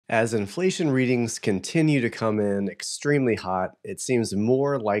As inflation readings continue to come in extremely hot, it seems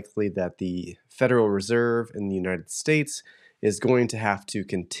more likely that the Federal Reserve in the United States is going to have to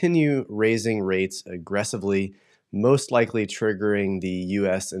continue raising rates aggressively, most likely triggering the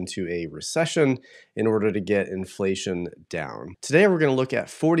US into a recession in order to get inflation down. Today, we're going to look at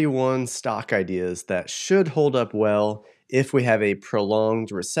 41 stock ideas that should hold up well if we have a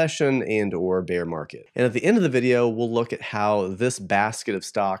prolonged recession and/or bear market. And at the end of the video, we'll look at how this basket of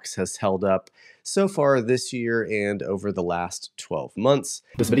stocks has held up so far this year and over the last 12 months.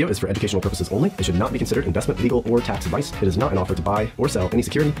 This video is for educational purposes only. It should not be considered investment, legal, or tax advice. It is not an offer to buy or sell any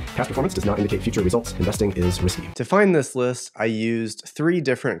security. Past performance does not indicate future results. Investing is risky. To find this list, I used 3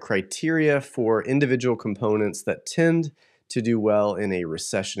 different criteria for individual components that tend to do well in a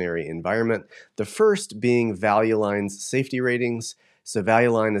recessionary environment. The first being Value Line's safety ratings. So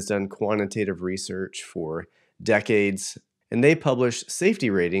Value Line has done quantitative research for decades, and they publish safety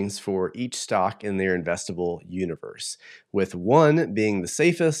ratings for each stock in their investable universe, with 1 being the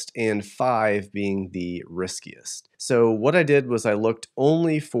safest and 5 being the riskiest. So what I did was I looked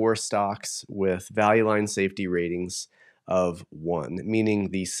only for stocks with Value Line safety ratings of 1,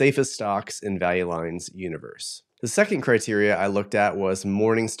 meaning the safest stocks in Value Line's universe. The second criteria I looked at was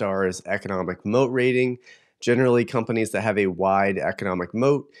Morningstar's economic moat rating. Generally, companies that have a wide economic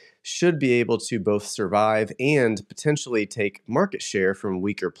moat should be able to both survive and potentially take market share from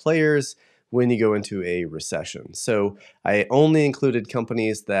weaker players when you go into a recession. So I only included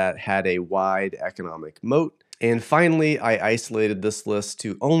companies that had a wide economic moat. And finally, I isolated this list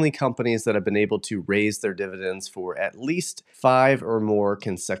to only companies that have been able to raise their dividends for at least 5 or more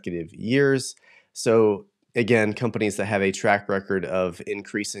consecutive years. So again, companies that have a track record of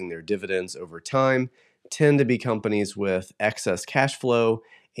increasing their dividends over time tend to be companies with excess cash flow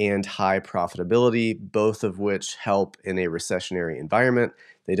and high profitability, both of which help in a recessionary environment.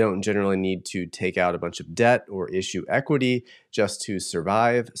 They don't generally need to take out a bunch of debt or issue equity just to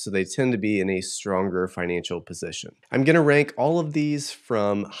survive, so they tend to be in a stronger financial position. I'm going to rank all of these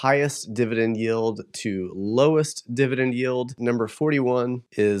from highest dividend yield to lowest dividend yield. Number 41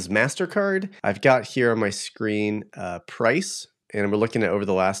 is MasterCard. I've got here on my screen price, and we're looking at over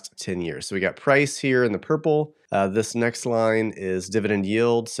the last 10 years. So we got price here in the purple. This next line is dividend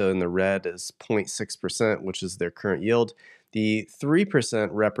yield. So in the red is 0.6%, which is their current yield. The 3%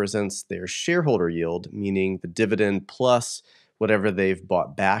 represents their shareholder yield, meaning the dividend plus whatever they've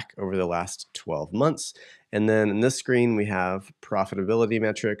bought back over the last 12 months. And then in this screen, we have profitability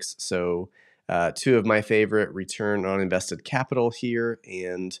metrics. So 2 of my favorite, return on invested capital here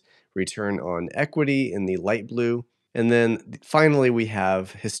and return on equity in the light blue. And then finally, we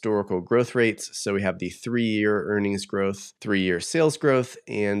have historical growth rates. So we have the 3-year earnings growth, 3-year sales growth,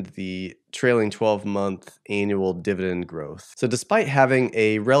 and the trailing 12-month annual dividend growth. So despite having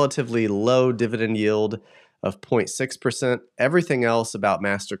a relatively low dividend yield of 0.6%, everything else about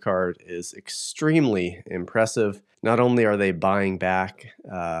MasterCard is extremely impressive. Not only are they buying back,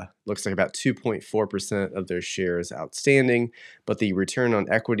 looks like about 2.4% of their shares outstanding, but the return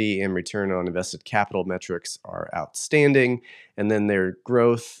on equity and return on invested capital metrics are outstanding. And then their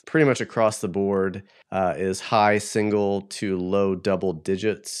growth pretty much across the board is high single to low double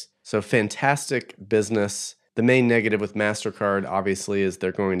digits. So fantastic business. The main negative with MasterCard, obviously, is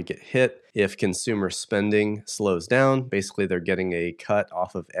they're going to get hit if consumer spending slows down. Basically, they're getting a cut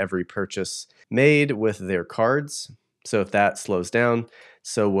off of every purchase made with their cards. So if that slows down,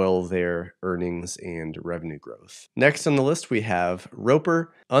 so will their earnings and revenue growth. Next on the list, we have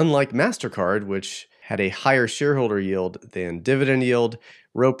Roper. Unlike MasterCard, which had a higher shareholder yield than dividend yield,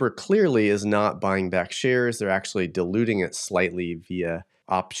 Roper clearly is not buying back shares. They're actually diluting it slightly via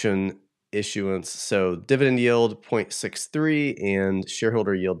option issuance. So dividend yield 0.63 and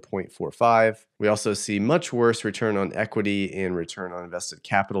shareholder yield 0.45. We also see much worse return on equity and return on invested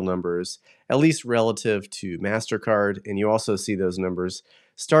capital numbers, at least relative to MasterCard. And you also see those numbers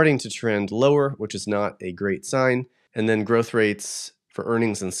starting to trend lower, which is not a great sign. And then growth rates for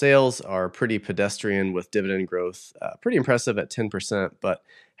earnings and sales are pretty pedestrian, with dividend growth pretty impressive at 10%, but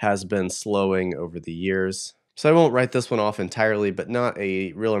has been slowing over the years. So I won't write this one off entirely, but not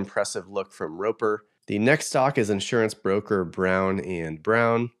a real impressive look from Roper. The next stock is insurance broker Brown &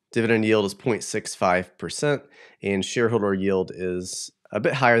 Brown. Dividend yield is 0.65%, and shareholder yield is a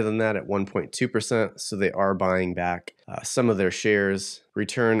bit higher than that at 1.2%, so they are buying back some of their shares.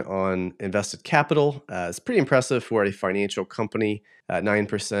 Return on invested capital is pretty impressive for a financial company at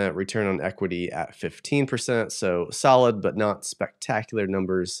 9%, return on equity at 15%, so solid but not spectacular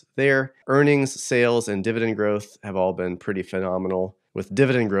numbers there. Earnings, sales, and dividend growth have all been pretty phenomenal. with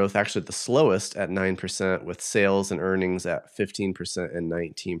dividend growth actually the slowest at 9%, with sales and earnings at 15% and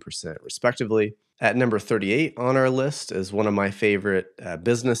 19% respectively. At number 38 on our list is one of my favorite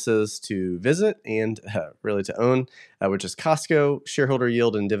businesses to visit and really to own, which is Costco. Shareholder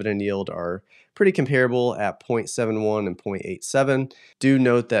yield and dividend yield are pretty comparable at 0.71 and 0.87. Do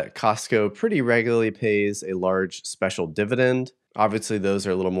note that Costco pretty regularly pays a large special dividend. Obviously, those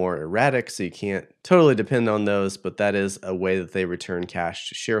are a little more erratic, so you can't totally depend on those, but that is a way that they return cash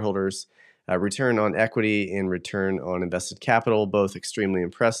to shareholders. Return on equity and return on invested capital, both extremely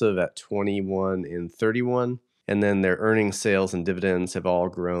impressive at 21 and 31. And then their earnings, sales, and dividends have all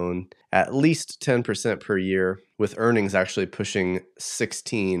grown at least 10% per year, with earnings actually pushing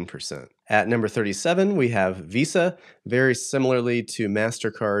 16%. At number 37, we have Visa. Very similarly to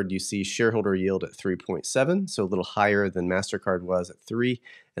MasterCard, you see shareholder yield at 3.7, so a little higher than MasterCard was at 3.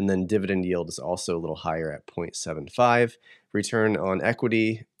 And then dividend yield is also a little higher at 0.75. Return on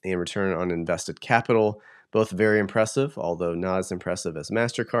equity and return on invested capital, both very impressive, although not as impressive as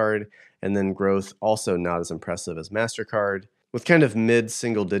MasterCard. And then growth also not as impressive as MasterCard, with kind of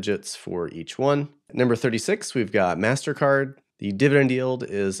mid-single digits for each one. At number 36, we've got MasterCard. The dividend yield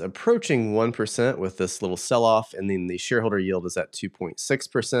is approaching 1% with this little sell-off, and then the shareholder yield is at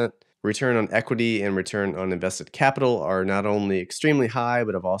 2.6%. Return on equity and return on invested capital are not only extremely high,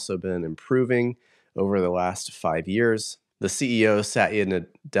 but have also been improving over the last 5 years. The CEO, Satya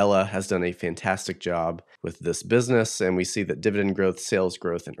Nadella, has done a fantastic job with this business, and we see that dividend growth, sales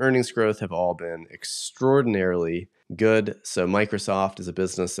growth, and earnings growth have all been extraordinarily good. So Microsoft is a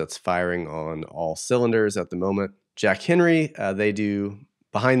business that's firing on all cylinders at the moment. Jack Henry, they do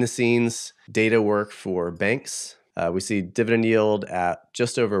behind-the-scenes data work for banks. We see dividend yield at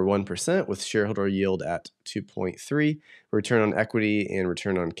just over 1% with shareholder yield at 2.3. Return on equity and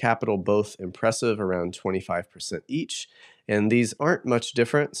return on capital, both impressive, around 25% each. And these aren't much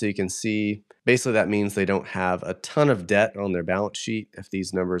different. So you can see basically that means they don't have a ton of debt on their balance sheet if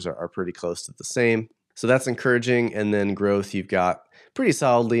these numbers are pretty close to the same. So that's encouraging. And then growth, you've got pretty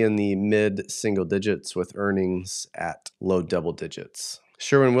solidly in the mid-single digits with earnings at low double digits.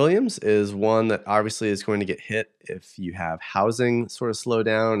 Sherwin-Williams is one that obviously is going to get hit if you have housing sort of slow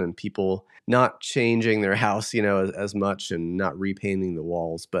down and people not changing their house, as much and not repainting the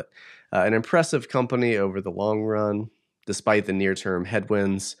walls. But an impressive company over the long run, despite the near-term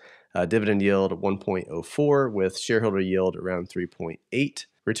headwinds. Dividend yield 1.04 with shareholder yield around 3.8.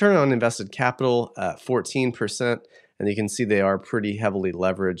 Return on invested capital at 14%. And you can see they are pretty heavily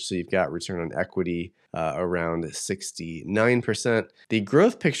leveraged. So you've got return on equity around 69%. The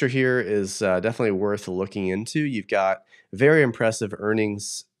growth picture here is definitely worth looking into. You've got very impressive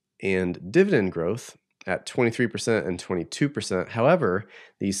earnings and dividend growth at 23% and 22%. However,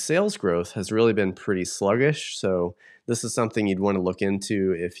 the sales growth has really been pretty sluggish. So this is something you'd want to look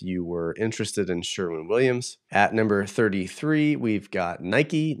into if you were interested in Sherwin-Williams. At number 33, we've got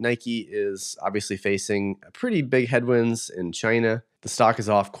Nike. Nike is obviously facing pretty big headwinds in China. The stock is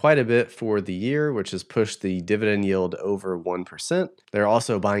off quite a bit for the year, which has pushed the dividend yield over 1%. They're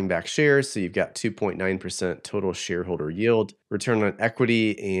also buying back shares, so you've got 2.9% total shareholder yield. Return on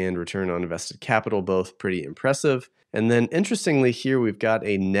equity and return on invested capital, both pretty impressive. And then interestingly here, we've got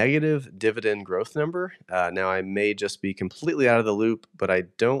a negative dividend growth number. Now I may just be completely out of the loop, but I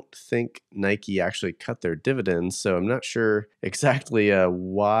don't think Nike actually cut their dividends. So I'm not sure exactly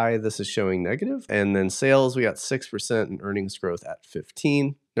why this is showing negative. And then sales, we got 6% and earnings growth at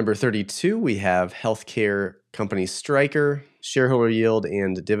 15. Number 32, we have healthcare company Stryker, shareholder yield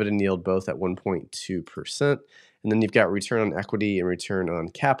and dividend yield both at 1.2%. And then you've got return on equity and return on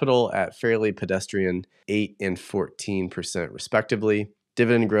capital at fairly pedestrian 8 and 14% respectively.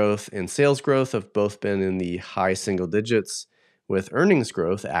 Dividend growth and sales growth have both been in the high single digits, with earnings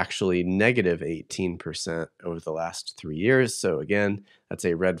growth actually negative 18% over the last 3 years. So again, that's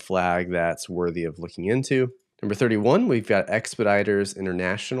a red flag that's worthy of looking into. Number 31, we've got Expeditors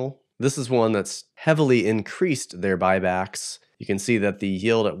International. This is one that's heavily increased their buybacks. You can see that the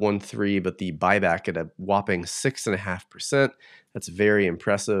yield at 1.3, but the buyback at a whopping 6.5%. That's very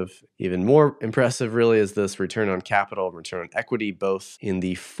impressive. Even more impressive really is this return on capital and return on equity, both in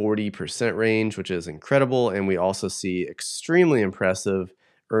the 40% range, which is incredible. And we also see extremely impressive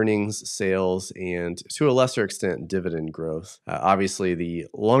earnings, sales, and to a lesser extent, dividend growth. Obviously, the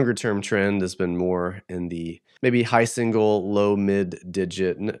longer term trend has been more in the maybe high single, low mid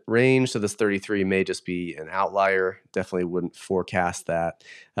digit range. So this 33 may just be an outlier. Definitely wouldn't forecast that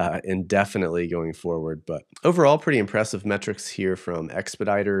indefinitely going forward. But overall, pretty impressive metrics here from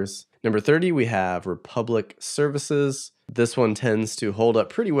Expeditors. Number 30, we have Republic Services. This one tends to hold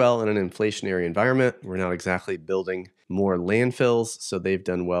up pretty well in an inflationary environment. We're not exactly building more landfills, so they've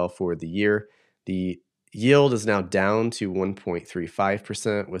done well for the year. The yield is now down to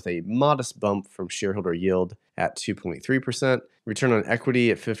 1.35% with a modest bump from shareholder yield at 2.3%. Return on equity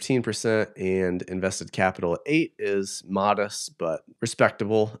at 15% and invested capital at 8% is modest but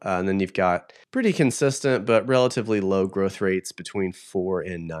respectable. And then you've got pretty consistent but relatively low growth rates between 4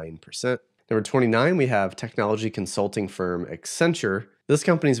 and 9%. Number 29, we have technology consulting firm Accenture. This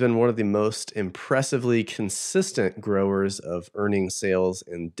company's been one of the most impressively consistent growers of earnings, sales,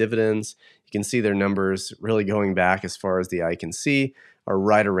 and dividends. You can see their numbers really going back as far as the eye can see are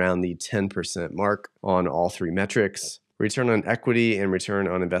right around the 10% mark on all three metrics. Return on equity and return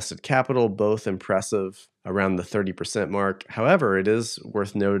on invested capital, both impressive around the 30% mark. However, it is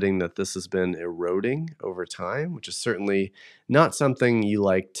worth noting that this has been eroding over time, which is certainly not something you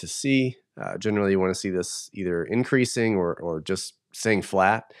like to see. Generally, you want to see this either increasing or just staying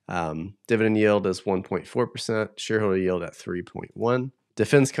flat. Dividend yield is 1.4%, shareholder yield at 3.1%.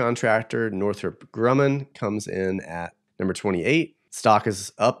 Defense contractor Northrop Grumman comes in at number 28. Stock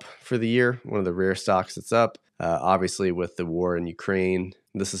is up for the year, one of the rare stocks that's up. Obviously, with the war in Ukraine,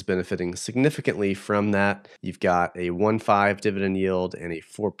 this is benefiting significantly from that. You've got a 1.5 dividend yield and a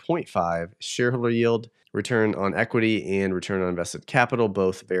 4.5 shareholder yield. Return on equity and return on invested capital,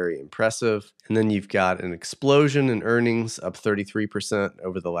 both very impressive. And then you've got an explosion in earnings, up 33%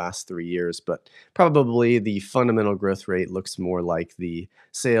 over the last 3 years. But probably the fundamental growth rate looks more like the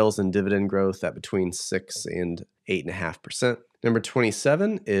sales and dividend growth at between 6 and 8.5%. Number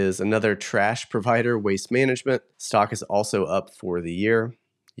 27 is another trash provider, Waste Management. Stock is also up for the year.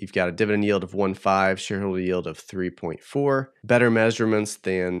 You've got a dividend yield of 1.5, shareholder yield of 3.4. Better measurements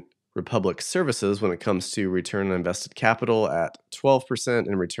than Republic Services when it comes to return on invested capital at 12%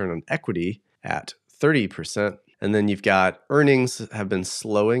 and return on equity at 30%. And then you've got earnings have been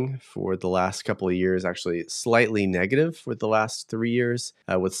slowing for the last couple of years, actually slightly negative for the last 3 years,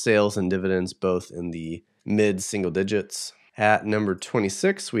 with sales and dividends both in the mid-single digits. At number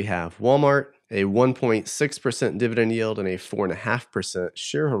 26, we have Walmart, a 1.6% dividend yield and a 4.5%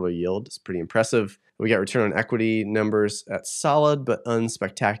 shareholder yield. It's pretty impressive. We got return on equity numbers at solid but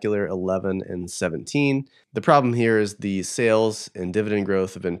unspectacular 11 and 17. The problem here is the sales and dividend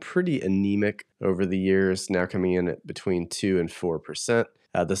growth have been pretty anemic over the years, now coming in at between 2 and 4%.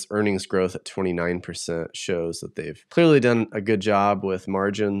 This earnings growth at 29% shows that they've clearly done a good job with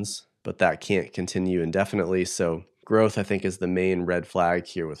margins, but that can't continue indefinitely. So growth, I think, is the main red flag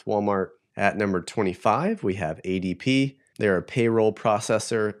here with Walmart. At number 25, we have ADP. They're a payroll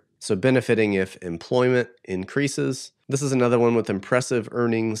processor, so benefiting if employment increases. This is another one with impressive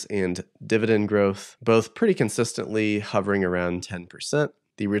earnings and dividend growth, both pretty consistently hovering around 10%.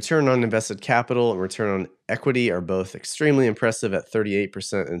 The return on invested capital and return on equity are both extremely impressive at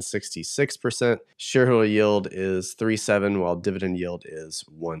 38% and 66%. Shareholder yield is 3.7, while dividend yield is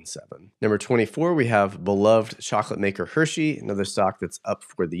 1.7. Number 24, we have beloved chocolate maker Hershey, another stock that's up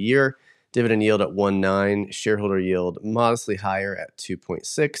for the year. Dividend yield at 1.9, shareholder yield modestly higher at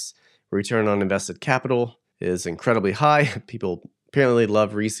 2.6. Return on invested capital is incredibly high. People apparently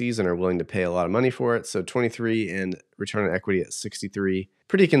love Reese's and are willing to pay a lot of money for it. So 23 and return on equity at 63.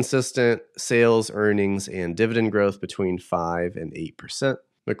 Pretty consistent sales, earnings, and dividend growth between 5 and 8%.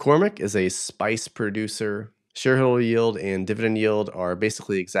 McCormick is a spice producer. Shareholder yield and dividend yield are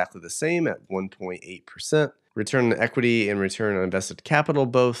basically exactly the same at 1.8%. Return on equity and return on invested capital,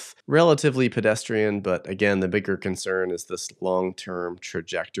 both relatively pedestrian, but again, the bigger concern is this long-term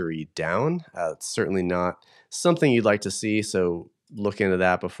trajectory down. It's certainly not something you'd like to see, so look into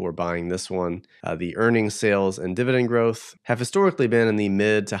that before buying this one. The earnings, sales, and dividend growth have historically been in the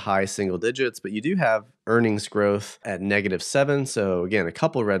mid to high single digits, but you do have earnings growth at -7, so again, a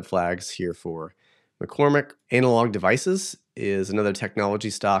couple red flags here for McCormick. Analog Devices is another technology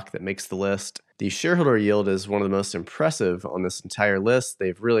stock that makes the list. The shareholder yield is one of the most impressive on this entire list.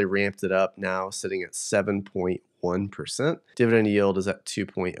 They've really ramped it up now, sitting at 7.1%. Dividend yield is at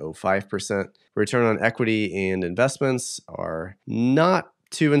 2.05%. Return on equity and investments are not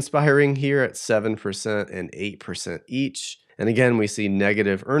too inspiring here at 7% and 8% each. And again, we see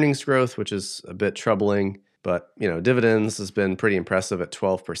negative earnings growth, which is a bit troubling. But, dividends has been pretty impressive at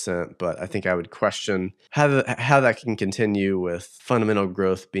 12%, but I think I would question how that can continue with fundamental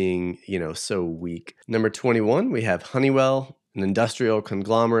growth being, so weak. Number 21, we have Honeywell, an industrial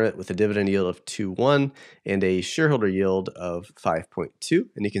conglomerate with a dividend yield of 2.1 and a shareholder yield of 5.2.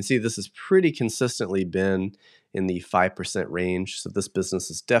 And you can see this has pretty consistently been in the 5% range. So this business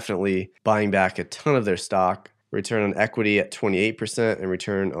is definitely buying back a ton of their stock. return on equity at 28%, and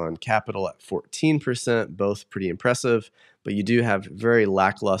return on capital at 14%, both pretty impressive. But you do have very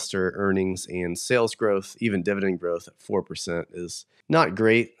lackluster earnings and sales growth. Even dividend growth at 4% is not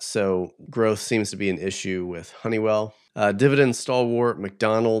great. So growth seems to be an issue with Honeywell. Dividend stalwart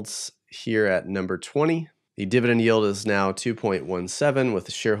McDonald's here at number 20. The dividend yield is now 2.17 with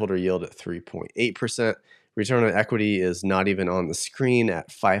the shareholder yield at 3.8%. Return on equity is not even on the screen at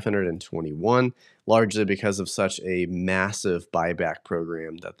 521, largely because of such a massive buyback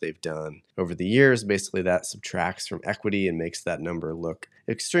program that they've done over the years. Basically, that subtracts from equity and makes that number look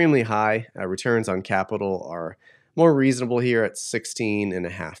extremely high. Returns on capital are more reasonable here at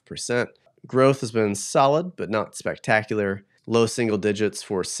 16.5%. Growth has been solid, but not spectacular. Low single digits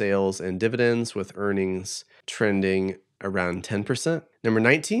for sales and dividends, with earnings trending around 10%. Number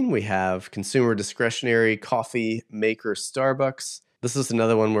 19, we have consumer discretionary coffee maker Starbucks. This is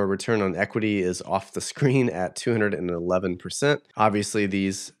another one where return on equity is off the screen at 211%. Obviously,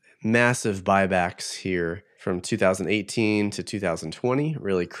 these massive buybacks here from 2018 to 2020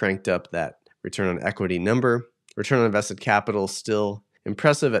 really cranked up that return on equity number. Return on invested capital still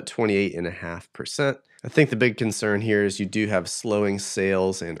impressive at 28.5%. I think the big concern here is you do have slowing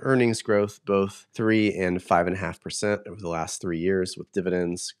sales and earnings growth, both 3 and 5.5% over the last 3 years, with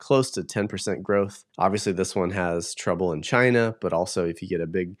dividends close to 10% growth. Obviously, this one has trouble in China, but also if you get a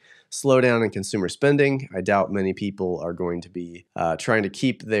big slowdown in consumer spending, I doubt many people are going to be trying to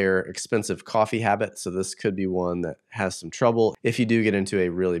keep their expensive coffee habit. So this could be one that has some trouble if you do get into a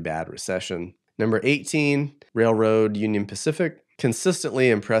really bad recession. Number 18, Railroad Union Pacific. Consistently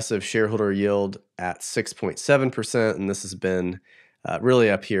impressive shareholder yield at 6.7%, and this has been really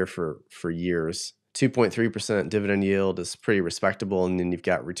up here for years. 2.3% dividend yield is pretty respectable, and then you've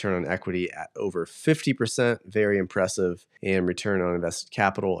got return on equity at over 50%, very impressive, and return on invested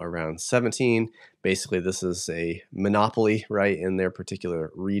capital around 17. Basically, this is a monopoly, right, in their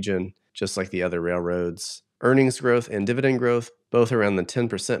particular region, just like the other railroads. Earnings growth and dividend growth, both around the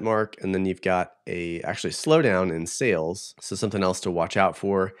 10% mark, and then you've got a actually slowdown in sales, so something else to watch out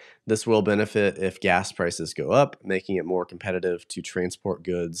for. This will benefit if gas prices go up, making it more competitive to transport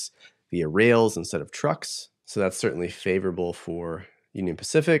goods via rails instead of trucks, so that's certainly favorable for Union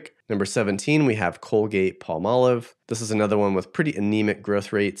Pacific. Number 17, we have Colgate-Palmolive. This is another one with pretty anemic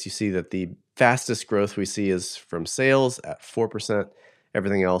growth rates. You see that the fastest growth we see is from sales at 4%.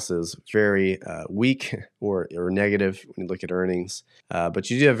 Everything else is very weak or negative when you look at earnings. But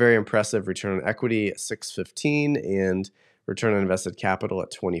you do have very impressive return on equity at 6.15 and return on invested capital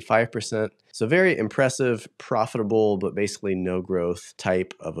at 25%. So very impressive, profitable, but basically no growth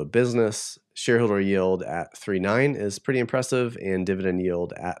type of a business. Shareholder yield at 3.9 is pretty impressive, and dividend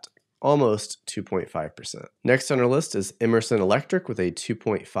yield at almost 2.5%. Next on our list is Emerson Electric with a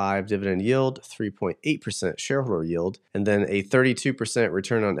 2.5 dividend yield, 3.8% shareholder yield, and then a 32%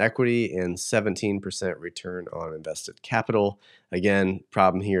 return on equity and 17% return on invested capital. Again,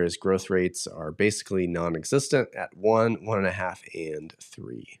 problem here is growth rates are basically non-existent at 1, 1.5, and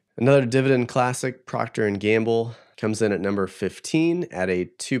 3. Another dividend classic, Procter & Gamble, comes in at number 15 at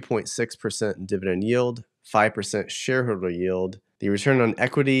a 2.6% dividend yield, 5% shareholder yield. The return on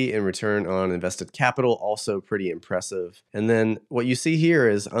equity and return on invested capital also pretty impressive. And then what you see here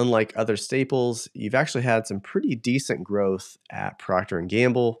is, unlike other staples, you've actually had some pretty decent growth at Procter &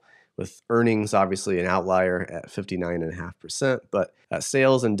 Gamble, with earnings obviously an outlier at 59.5%, but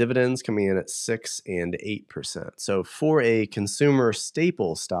sales and dividends coming in at 6 and 8%. So for a consumer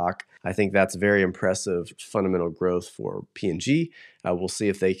staple stock, I think that's very impressive fundamental growth for P&G. We'll see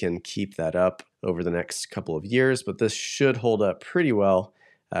if they can keep that up over the next couple of years, but this should hold up pretty well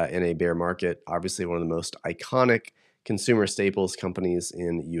in a bear market. Obviously, one of the most iconic consumer staples companies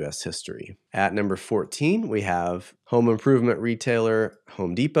in U.S. history. At number 14, we have home improvement retailer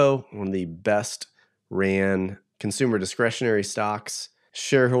Home Depot, one of the best ran consumer discretionary stocks.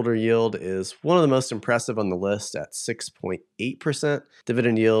 Shareholder yield is one of the most impressive on the list at 6.8%.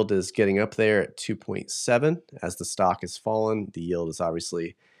 Dividend yield is getting up there at 2.7. As the stock has fallen, the yield has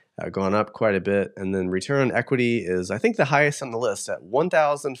obviously gone up quite a bit. And then return on equity is, I think, the highest on the list at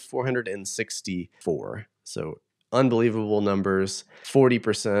 1,464. So unbelievable numbers,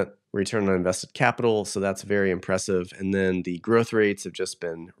 40% return on invested capital. So that's very impressive. And then the growth rates have just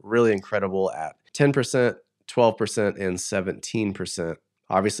been really incredible at 10%, 12%, and 17%.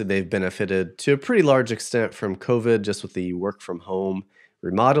 Obviously, they've benefited to a pretty large extent from COVID, just with the work from home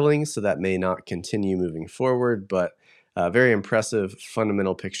remodeling. So that may not continue moving forward, but Very impressive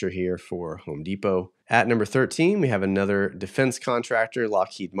fundamental picture here for Home Depot. At number 13, we have another defense contractor,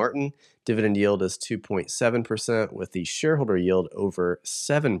 Lockheed Martin. Dividend yield is 2.7% with the shareholder yield over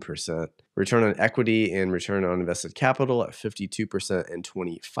 7%. Return on equity and return on invested capital at 52% and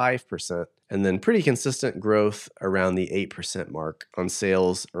 25%. And then pretty consistent growth around the 8% mark on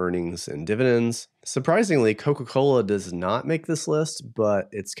sales, earnings, and dividends. Surprisingly, Coca-Cola does not make this list, but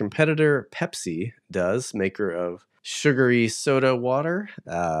its competitor Pepsi does, maker of sugary soda water.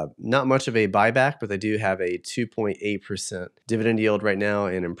 Not much of a buyback, but they do have a 2.8% dividend yield right now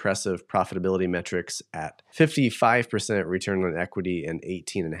and impressive profitability metrics at 55% return on equity and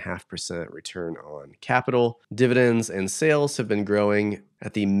 18.5% return on capital. Dividends and sales have been growing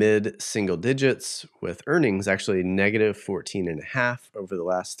at the mid-single digits, with earnings actually negative 14.5 over the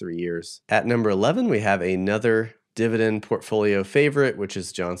last 3 years. At number 11, we have another dividend portfolio favorite, which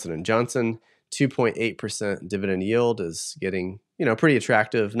is Johnson & Johnson. 2.8% dividend yield is getting, pretty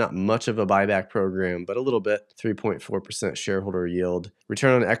attractive. Not much of a buyback program, but a little bit. 3.4% shareholder yield.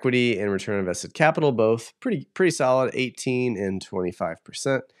 Return on equity and return on invested capital, both pretty solid, 18 and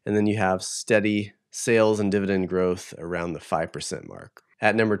 25%. And then you have steady sales and dividend growth around the 5% mark.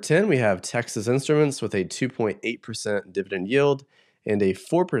 At number 10, we have Texas Instruments with a 2.8% dividend yield and a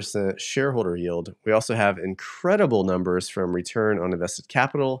 4% shareholder yield. We also have incredible numbers from return on invested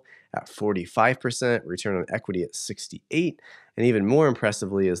capital at 45%, return on equity at 68%, and even more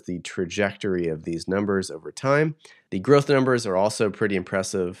impressively is the trajectory of these numbers over time. The growth numbers are also pretty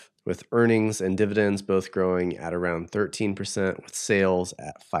impressive, with earnings and dividends both growing at around 13%, with sales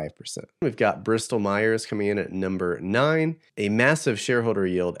at 5%. We've got Bristol Myers coming in at number 9, a massive shareholder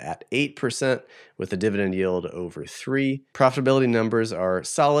yield at 8%, with a dividend yield over 3%. Profitability numbers are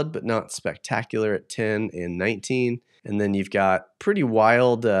solid, but not spectacular at 10 and 19. And then you've got pretty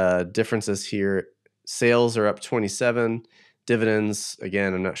wild differences here. Sales are up 27. Dividends,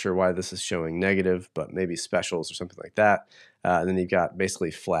 again, I'm not sure why this is showing negative, but maybe specials or something like that. And then you've got basically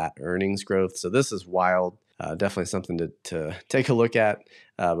flat earnings growth. So this is wild. Definitely something to take a look at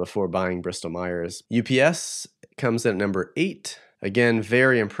before buying Bristol Myers. UPS comes in at number 8. Again,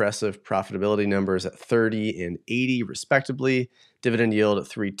 very impressive profitability numbers at 30 and 80 respectively. Dividend yield at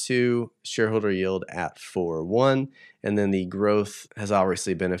 3.2, shareholder yield at 4.1, and then the growth has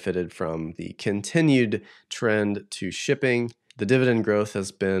obviously benefited from the continued trend to shipping. The dividend growth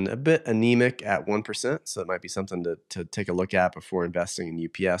has been a bit anemic at 1%, so it might be something to take a look at before investing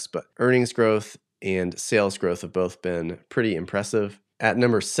in UPS, but earnings growth and sales growth have both been pretty impressive. At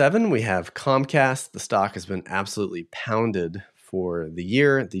number 7, we have Comcast. The stock has been absolutely pounded for the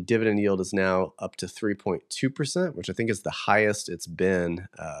year. The dividend yield is now up to 3.2%, which I think is the highest it's been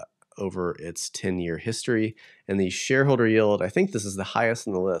over its 10-year history. And the shareholder yield, I think this is the highest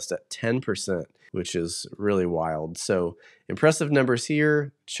on the list at 10%, which is really wild. So impressive numbers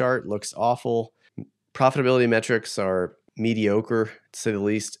here. Chart looks awful. Profitability metrics are mediocre, to say the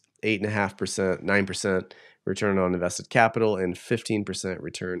least. 8.5%, 9% return on invested capital, and 15%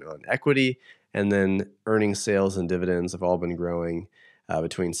 return on equity. And then earnings, sales, and dividends have all been growing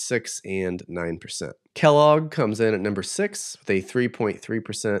between 6 and 9%. Kellogg comes in at number 6 with a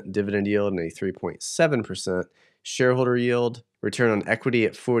 3.3% dividend yield and a 3.7% shareholder yield. Return on equity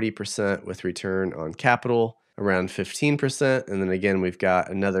at 40% with return on capital around 15%. And then again, we've got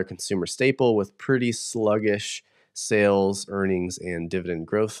another consumer staple with pretty sluggish sales, earnings, and dividend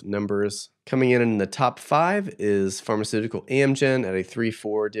growth numbers. Coming in the top 5 is pharmaceutical Amgen at a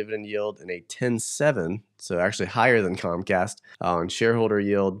 3.4 dividend yield and a 10.7, so actually higher than Comcast on shareholder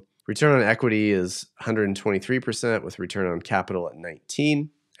yield. Return on equity is 123% with return on capital at 19.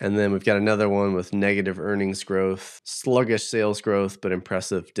 And then we've got another one with negative earnings growth, sluggish sales growth, but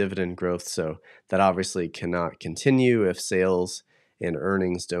impressive dividend growth. So that obviously cannot continue if sales and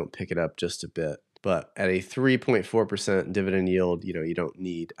earnings don't pick it up just a bit. But at a 3.4% dividend yield, you don't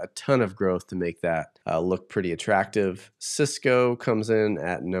need a ton of growth to make that look pretty attractive. Cisco comes in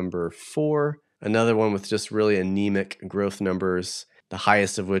at number 4, another one with just really anemic growth numbers, the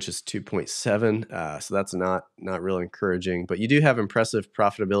highest of which is 2.7. So that's not real encouraging. But you do have impressive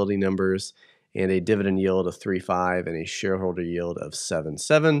profitability numbers and a dividend yield of 3.5 and a shareholder yield of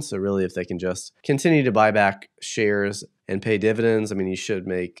 7.7. So really, if they can just continue to buy back shares and pay dividends, you should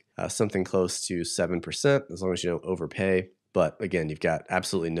make something close to 7% as long as you don't overpay. But again, you've got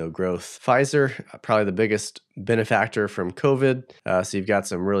absolutely no growth. Pfizer, probably the biggest benefactor from COVID. So you've got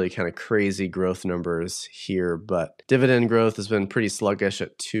some really kind of crazy growth numbers here. But dividend growth has been pretty sluggish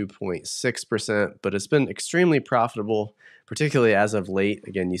at 2.6%, but it's been extremely profitable, particularly as of late.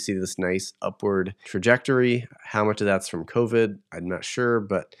 Again, you see this nice upward trajectory. How much of that's from COVID, I'm not sure,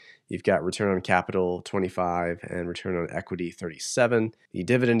 but You've got return on capital 25 and return on equity 37, the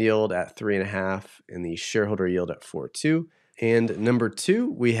dividend yield at 3.5, and the shareholder yield at 4.2. And number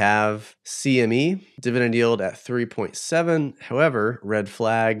 2, we have CME, dividend yield at 3.7. However, red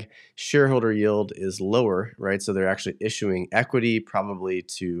flag, shareholder yield is lower, right? So they're actually issuing equity probably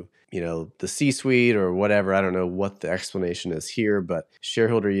to, the C-suite or whatever. I don't know what the explanation is here, but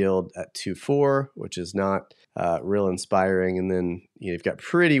shareholder yield at 2.4, which is not real inspiring. And then you've got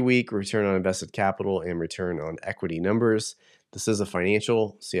pretty weak return on invested capital and return on equity numbers. This is a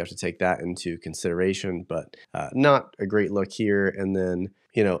financial, so you have to take that into consideration, but not a great look here. And then,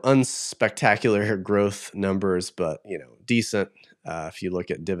 unspectacular growth numbers, but, decent. If you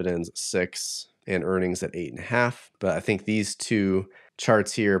look at dividends at 6 and earnings at 8.5. But I think these two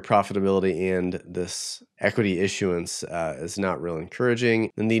charts here, profitability and this equity issuance, is not real encouraging.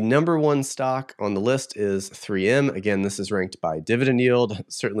 And the number 1 stock on the list is 3M. Again, this is ranked by dividend yield.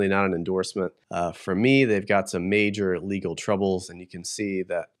 Certainly not an endorsement from me. They've got some major legal troubles, and you can see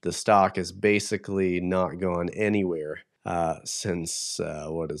that the stock has basically not gone anywhere since,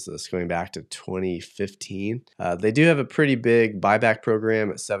 what is this, going back to 2015. They do have a pretty big buyback program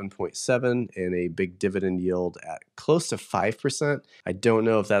at 7.7 and a big dividend yield at close to 5%. I don't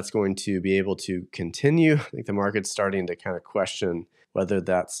know if that's going to be able to continue. I think the market's starting to kind of question whether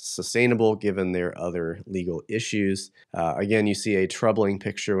that's sustainable given their other legal issues. Again, you see a troubling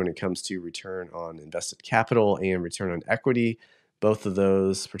picture when it comes to return on invested capital and return on equity. Both of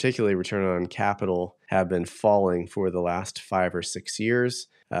those, particularly return on capital, have been falling for the last 5 or 6 years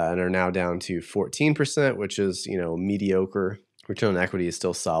and are now down to 14%, which is, mediocre. Return on equity is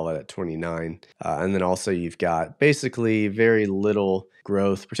still solid at 29. And then also you've got basically very little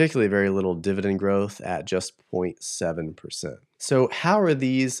growth, particularly very little dividend growth at just 0.7%. So how are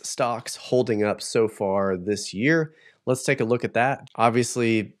these stocks holding up so far this year? Let's take a look at that.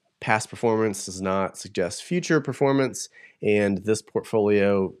 Obviously, past performance does not suggest future performance, and this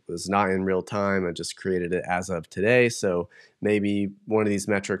portfolio is not in real time. I just created it as of today, so maybe one of these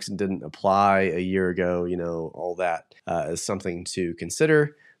metrics didn't apply a year ago. All that is something to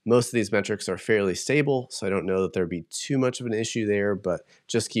consider. Most of these metrics are fairly stable, so I don't know that there'd be too much of an issue there, but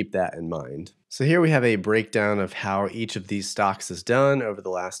just keep that in mind. So here we have a breakdown of how each of these stocks has done over the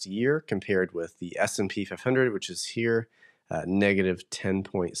last year compared with the S&P 500, which is here. Negative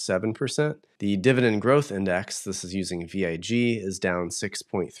 10.7%. The Dividend Growth Index, this is using VIG, is down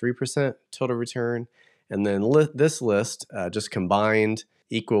 6.3% total return. And then this list, just combined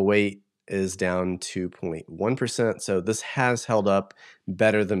equal weight, is down 2.1%. So this has held up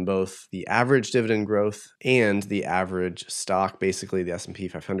better than both the average dividend growth and the average stock, basically the S&P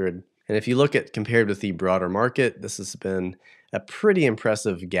 500. And if you look at compared with the broader market, this has been a pretty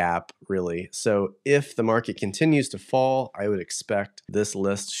impressive gap, really. So if the market continues to fall, I would expect this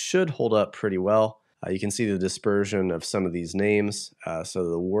list should hold up pretty well. You can see the dispersion of some of these names. So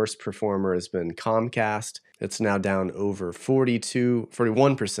the worst performer has been Comcast. It's now down over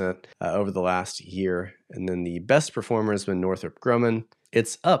 41% over the last year. And then the best performer has been Northrop Grumman.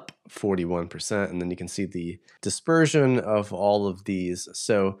 It's up 41%. And then you can see the dispersion of all of these.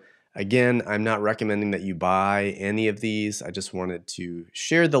 So again, I'm not recommending that you buy any of these. I just wanted to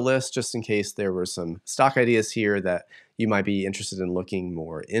share the list just in case there were some stock ideas here that you might be interested in looking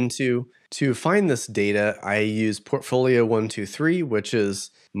more into. To find this data, I use Portfolio 123, which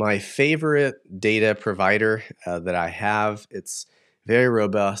is my favorite data provider that I have. It's very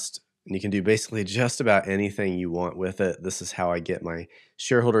robust, and you can do basically just about anything you want with it. This is how I get my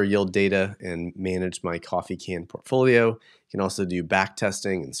shareholder yield data and manage my coffee can portfolio. You can also do back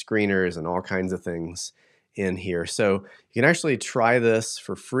testing and screeners and all kinds of things in here. So you can actually try this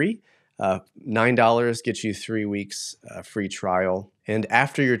for free. $9 gets you 3 weeks free trial. And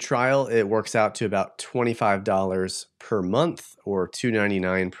after your trial, it works out to about $25 per month or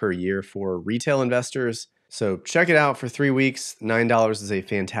 $2.99 per year for retail investors. So check it out for 3 weeks. $9 is a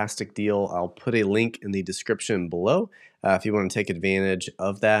fantastic deal. I'll put a link in the description below if you want to take advantage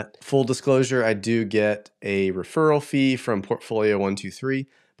of that. Full disclosure, I do get a referral fee from Portfolio 123,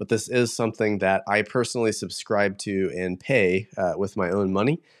 but this is something that I personally subscribe to and pay with my own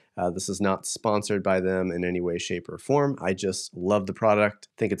money. This is not sponsored by them in any way, shape, or form. I just love the product,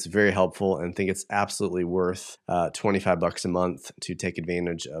 think it's very helpful, and think it's absolutely worth $25 a month to take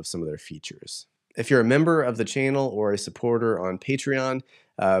advantage of some of their features. If you're a member of the channel or a supporter on Patreon,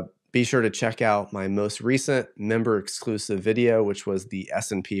 be sure to check out my most recent member-exclusive video, which was the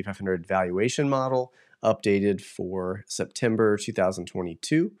S&P 500 valuation model, updated for September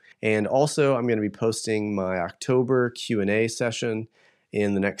 2022. And also, I'm going to be posting my October Q&A session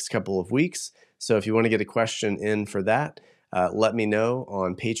in the next couple of weeks. So if you want to get a question in for that, let me know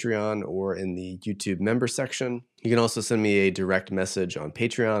on Patreon or in the YouTube member section. You can also send me a direct message on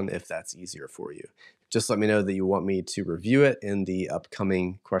Patreon if that's easier for you. Just let me know that you want me to review it in the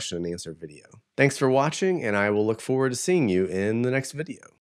upcoming question and answer video. Thanks for watching, and I will look forward to seeing you in the next video.